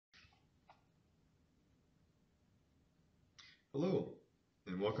Hello,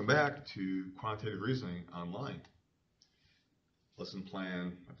 and welcome back to Quantitative Reasoning Online. Lesson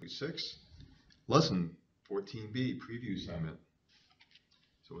Plan, I believe 6. Lesson 14B, Preview Assignment.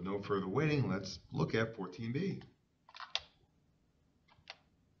 So with no further waiting, let's look at 14B.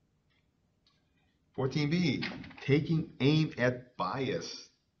 14B, taking aim at bias.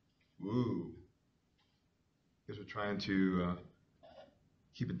 Woo. Guess we're trying to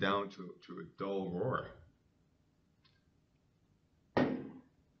keep it down to a dull roar.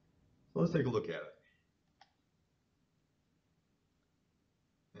 So let's take a look at it.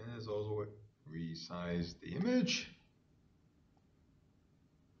 And as always, resize the image.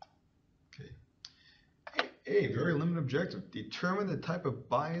 Okay. A very limited objective. Determine the type of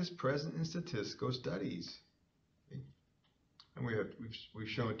bias present in statistical studies. Okay. And we've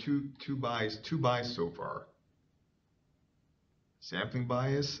shown two bias so far. Sampling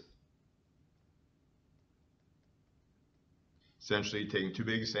bias, essentially taking too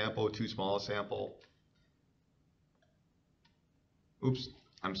big a sample, too small a sample. Oops,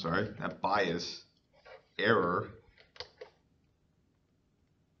 I'm sorry, not bias, error.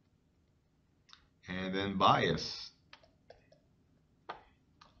 And then bias.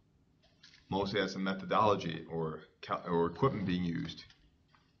 Mostly that's a methodology or equipment being used.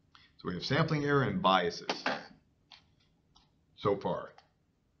 So we have sampling error and biases so far.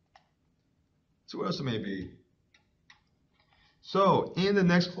 So what else it may be? So in the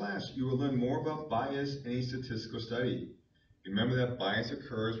next class, you will learn more about bias in a statistical study. Remember that bias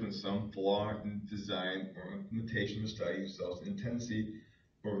occurs when some flaw in design or implementation of the study results in a tendency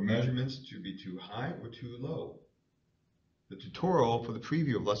for measurements to be too high or too low. The tutorial for the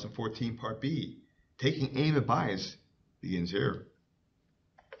preview of Lesson 14, Part B, Taking Aim at Bias, begins here.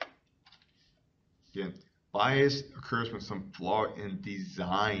 Again, bias occurs when some flaw in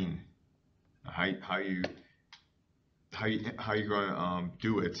design, how you're going to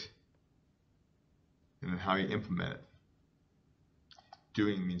do it, and then how you implement it.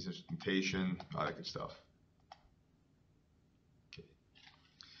 Doing means instrumentation, all that good stuff. Okay.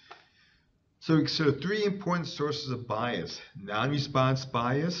 So three important sources of bias: non-response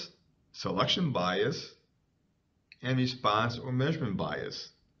bias, selection bias, and response or measurement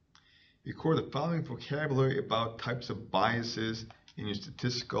bias. Record the following vocabulary about types of biases in your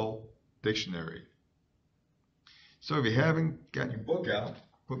statistical dictionary. So if you haven't got your book out,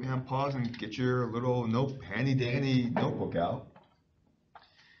 put me on pause and get your little handy-dandy notebook out.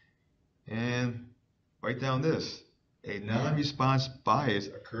 And write down this. A non-response bias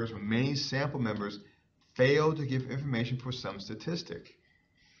occurs when many sample members fail to give information for some statistic.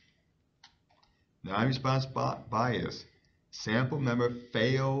 Non-response bias. Sample member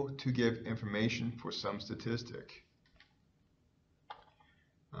fail to give information for some statistic.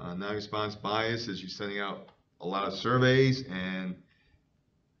 Non-response bias is you sending out a lot of surveys and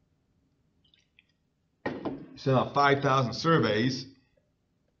you send out 5,000 surveys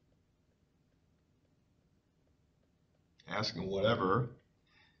asking whatever,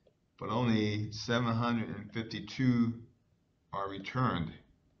 but only 752 are returned.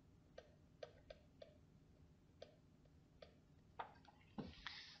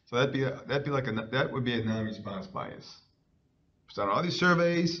 So that would be a non-response bias. Send out all these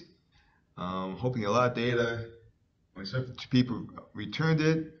surveys, hoping a lot of data. Only 72 people returned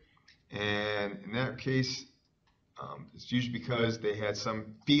it, and in that case, it's usually because they had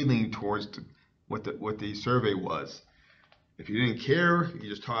some feeling towards what the survey was. If you didn't care, you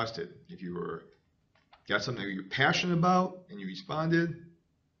just tossed it. If you got something you're passionate about and you responded,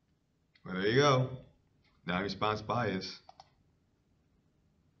 well, there you go. Non-response bias.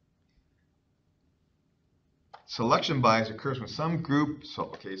 Selection bias occurs when some group,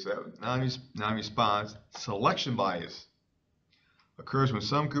 so non-response. Selection bias occurs when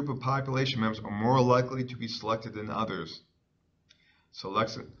some group of population members are more likely to be selected than others.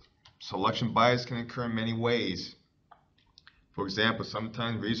 Selection bias can occur in many ways. For example,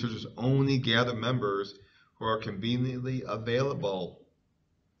 sometimes researchers only gather members who are conveniently available.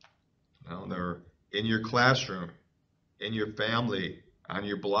 They're in your classroom, in your family, on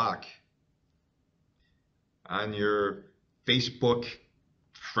your block, on your Facebook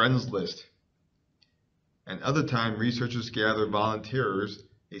friends list. And other times, researchers gather volunteers,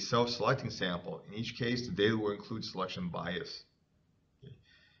 a self-selecting sample. In each case, the data will include selection bias. Okay.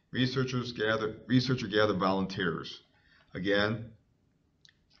 Researcher gather volunteers. Again,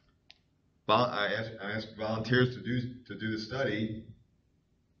 I ask volunteers to do the study.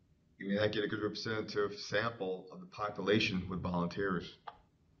 You may not get a good representative sample of the population with volunteers.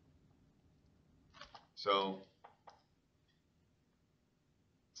 So,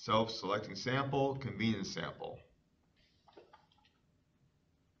 self-selecting sample, convenience sample.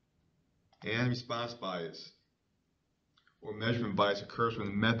 And response bias or measurement bias occurs when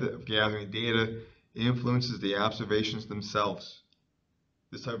the method of gathering data influences the observations themselves.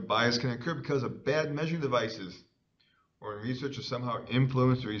 This type of bias can occur because of bad measuring devices or when researchers somehow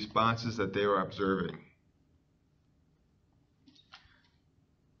influence the responses that they are observing.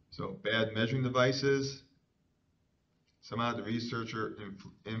 So bad measuring devices, somehow the researcher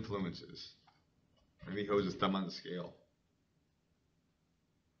influences. Maybe he holds his thumb on the scale.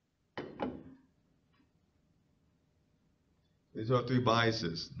 These are three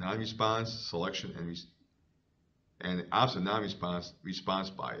biases: non-response, selection, and the opposite of non-response, response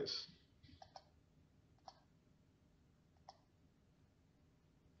bias.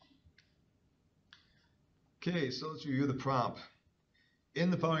 Okay, so let's review the prompt.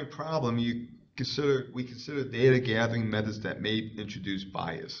 In the following problem, we consider data gathering methods that may introduce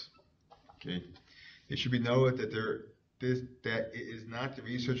bias. Okay, it should be noted that that it is not the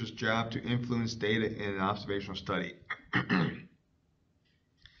researcher's job to influence data in an observational study.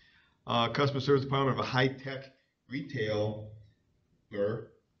 Customer service department of a high-tech retailer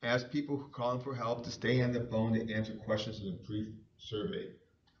asks people who call them for help to stay on the phone to answer questions in a brief survey.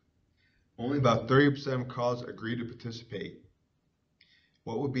 Only about 30% of callers agree to participate.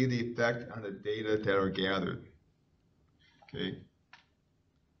 What would be the effect on the data that are gathered? Okay.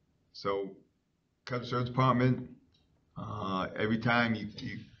 So, customer service department, every time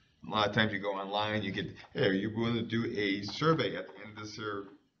a lot of times you go online, you get, hey, are you willing to do a survey at the end of this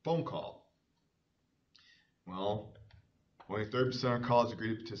phone call? Well, only 30% of callers agree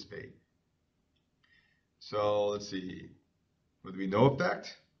to participate. So let's see, would there be no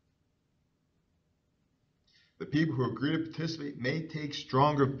effect? The people who agree to participate may take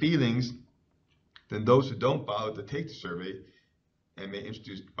stronger feelings than those who don't bother to take the survey and may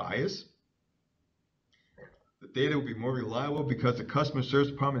introduce bias. The data will be more reliable because the customer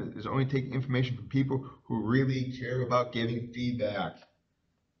service department is only taking information from people who really care about giving feedback.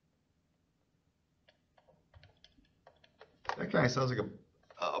 That kind of sounds like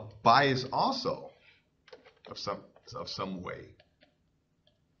a bias also of some way.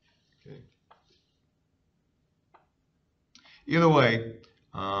 Okay. Either way,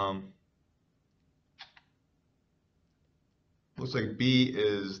 looks like B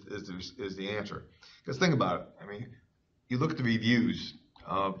is the answer. Because think about it. I mean, you look at the reviews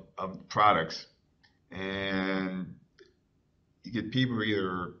of products, and you get people who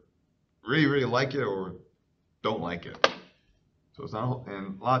either really like it or don't like it. So it's not,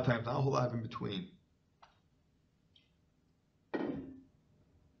 and a lot of times not a whole lot in between.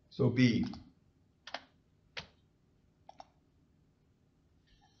 So B.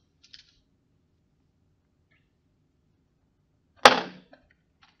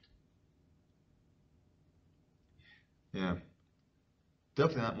 Yeah,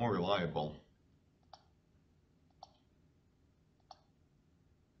 definitely not more reliable.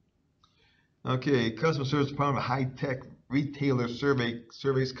 Okay, customer service department of a high-tech retailer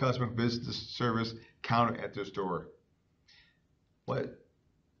surveys customer who visits the service counter at their store. What?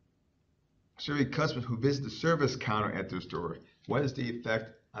 Survey customers who visit the service counter at their store. What is the effect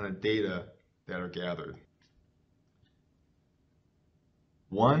on the data that are gathered?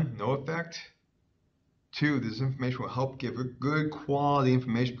 1, no effect. 2, this information will help give good quality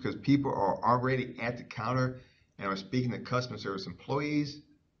information because people are already at the counter and are speaking to customer service employees.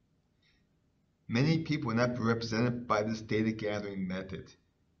 Many people will not be represented by this data gathering method.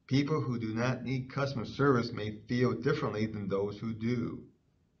 People who do not need customer service may feel differently than those who do.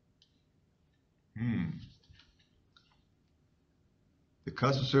 The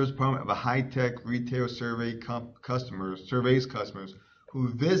customer service department of a high-tech retail surveys customers who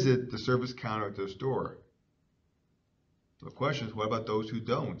visit the service counter at their store. So the question is, what about those who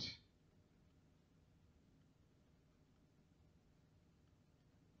don't?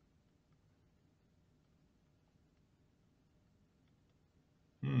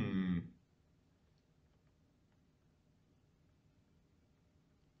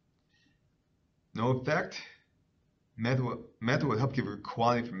 No effect. Method will help give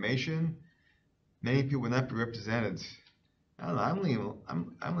quality information. Many people will not be represented. I don't know.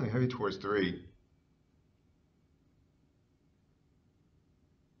 I'm leaning heavy towards 3.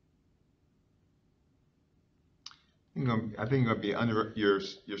 I think going to be your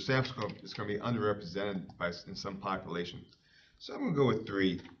sample is going to be underrepresented in some populations. So I'm going to go with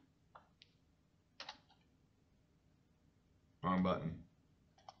 3. Wrong button.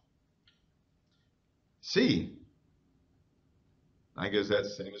 C. I guess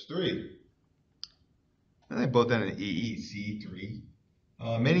that's the same as 3. And they both end in EE, C3.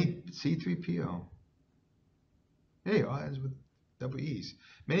 Many C3PO. Hey, all ends with double E's.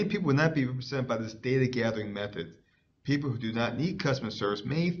 Many people will not be represented by this data gathering method. People who do not need customer service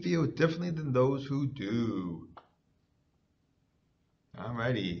may feel differently than those who do.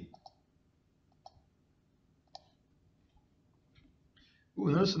 Alrighty. Ooh,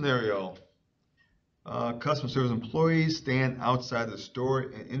 another scenario. Customer service employees stand outside the store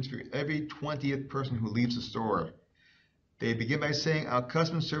and interview every 20th person who leaves the store. They begin by saying, our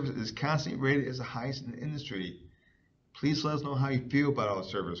customer service is constantly rated as the highest in the industry. Please let us know how you feel about our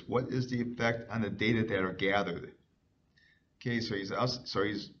service. What is the effect on the data that are gathered? Okay, so he's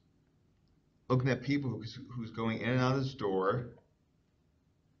looking at people who's going in and out of the store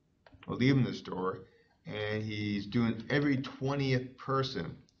or leaving the store, and he's doing every 20th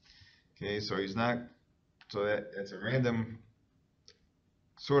person. Okay, so he's not, so that's a random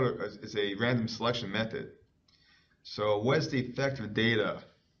it's a random selection method. So what's the effect of data?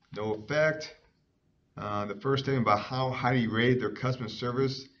 No effect. The first statement about how highly rated their customer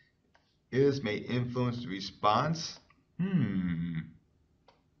service is may influence the response. It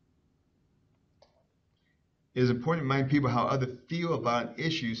is important to remind people how others feel about an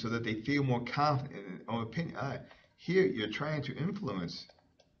issue so that they feel more confident in their own opinion. Here, you're trying to influence.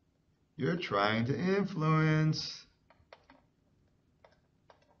 You're trying to influence.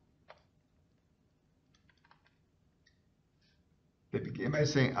 They begin by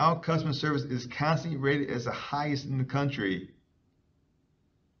saying, our customer service is constantly rated as the highest in the country.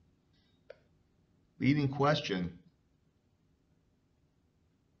 Leading question.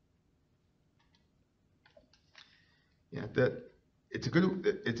 Yeah, it's a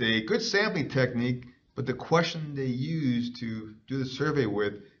good sampling technique, but the question they used to do the survey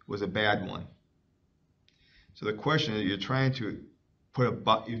with was a bad one. So the question is, you're trying to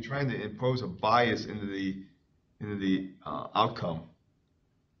impose a bias into the outcome.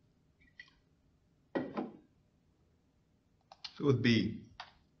 So with B.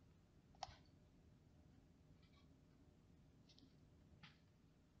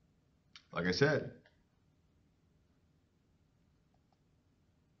 Like I said,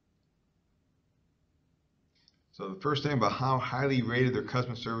 so the first thing about how highly rated their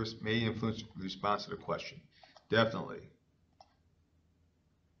customer service may influence the response to the question. Definitely.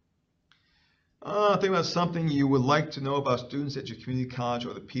 Think about something you would like to know about students at your community college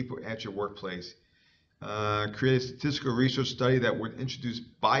or the people at your workplace. Create a statistical research study that would introduce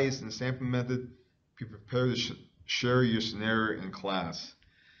bias in the sampling method. Be prepared to share your scenario in class.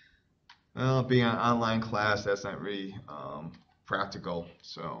 Well, being an online class, that's not really practical.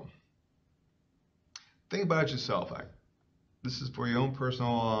 So think about it yourself. This is for your own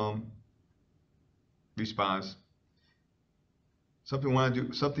personal response. Something you want to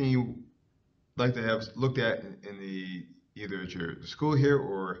do, something you like to have looked at in either at your school here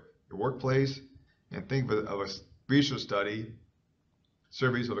or your workplace, and think of a research study.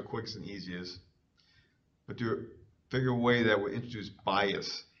 Surveys are the quickest and easiest, but figure a way that would introduce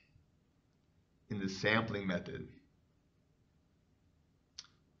bias in the sampling method.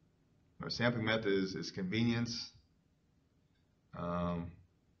 Our sampling method is convenience,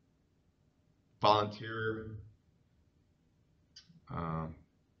 volunteer.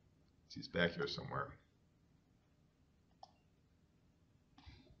 It's back here somewhere.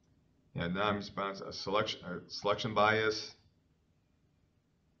 Yeah, non-response, a selection bias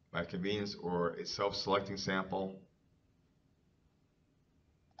by convenience, or a self-selecting sample.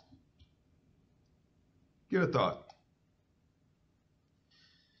 Give it a thought.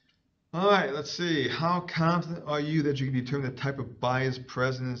 All right, let's see. How confident are you that you can determine the type of bias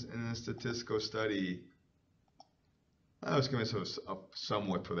present in a statistical study? I was going to say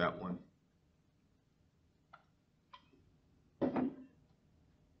somewhat for that one.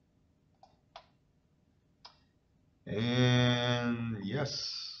 And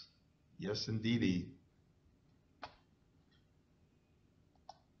yes, indeedy.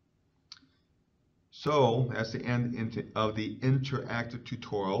 So that's the end of the interactive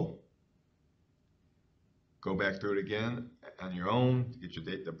tutorial. Go back through it again on your own, get your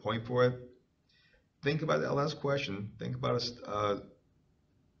the point for it. Think about that last question. Think about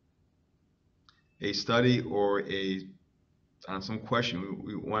a study or on some question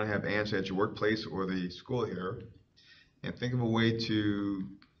we want to have answered at your workplace or the school here, and think of a way to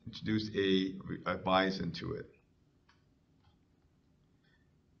introduce a bias into it.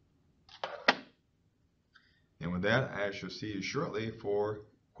 And with that, I shall see you shortly for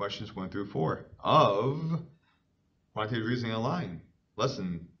questions 1 through 4 of Quantitative Reasoning Online,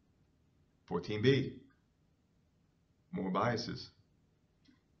 lesson 14B, more biases.